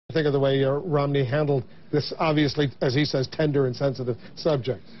Think of the way Romney handled this, obviously, as he says, tender and sensitive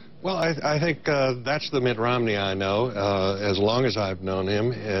subject. Well, I think that's the Mitt Romney I know. As long as I've known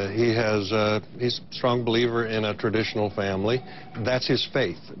him, he's a strong believer in a traditional family. That's his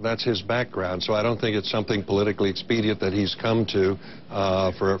faith. That's his background. So I don't think it's something politically expedient that he's come to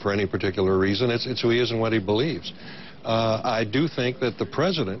for any particular reason. It's who he is and what he believes. I do think that the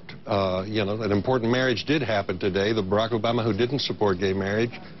president, an important marriage did happen today. The Barack Obama, who didn't support gay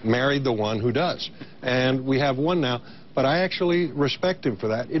marriage, married the one who does. And we have one now. But I actually respect him for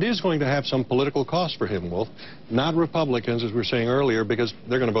that. It is going to have some political cost for him, Wolf. Not Republicans, as we were saying earlier, because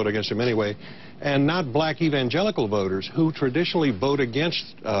they're going to vote against him anyway, and not black evangelical voters who traditionally vote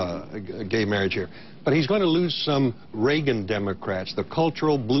against gay marriage here. But he's going to lose some Reagan Democrats, the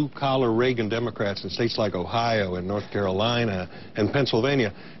cultural blue-collar Reagan Democrats in states like Ohio and North Carolina and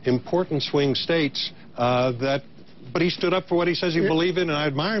Pennsylvania, important swing states But he stood up for what he says he believed in, and I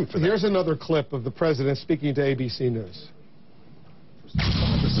admire him for that. Here's another clip of the president speaking to ABC News.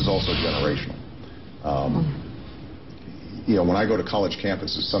 This is also generational. When I go to college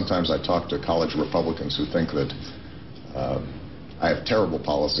campuses, sometimes I talk to college Republicans who think that I have terrible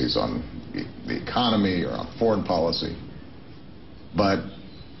policies on the economy or on foreign policy, but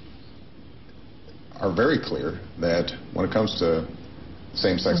are very clear that when it comes to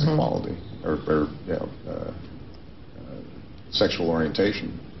same-sex equality or sexual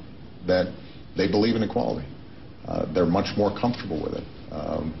orientation, that they believe in equality. They're much more comfortable with it.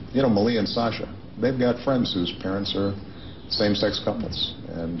 Malia and Sasha, they've got friends whose parents are same-sex couples.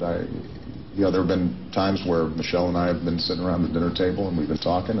 And there have been times where Michelle and I have been sitting around the dinner table and we've been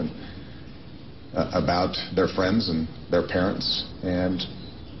talking about their friends and their parents. And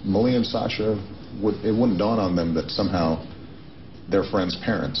Malia and Sasha, it wouldn't dawn on them that somehow their friends'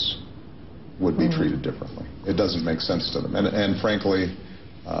 parents would be treated differently. It doesn't make sense to them. And frankly,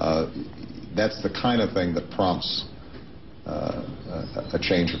 that's the kind of thing that prompts a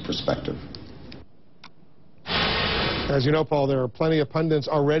change of perspective. As you know, Paul, there are plenty of pundits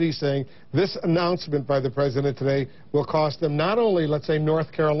already saying this announcement by the president today will cost them not only, let's say,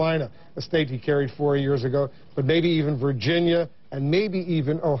 North Carolina, a state he carried 4 years ago, but maybe even Virginia and maybe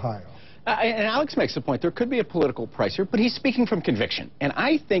even Ohio. And Alex makes the point, there could be a political price here, but he's speaking from conviction. And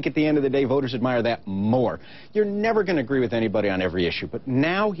I think at the end of the day, voters admire that more. You're never going to agree with anybody on every issue, but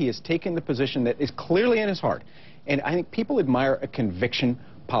now he has taken the position that is clearly in his heart. And I think people admire a conviction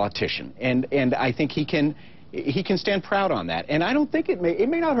politician. And I think he can stand proud on that. And I don't think it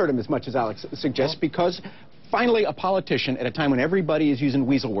may not hurt him as much as Alex suggests, because finally a politician at a time when everybody is using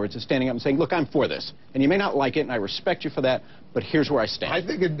weasel words is standing up and saying, look, I'm for this. And you may not like it, and I respect you for that, but here's where I stand. I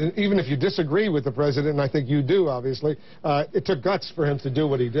think even if you disagree with the president, and I think you do, obviously, it took guts for him to do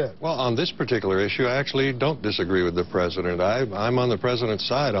what he did. Well, on this particular issue, I actually don't disagree with the president. I'm on the president's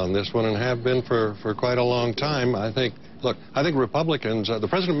side on this one and have been for quite a long time. I think Republicans, the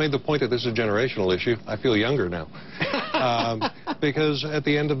president made the point that this is a generational issue. I feel younger now. Because at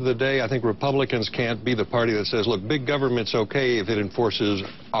the end of the day, I think Republicans can't be the party that says, look, big government's okay if it enforces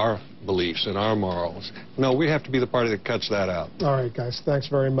our beliefs and our morals. No, we have to be the party that cuts that out. All right, guys, thanks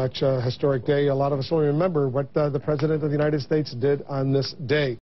very much. Historic day. A lot of us will remember what the President of the United States did on this day.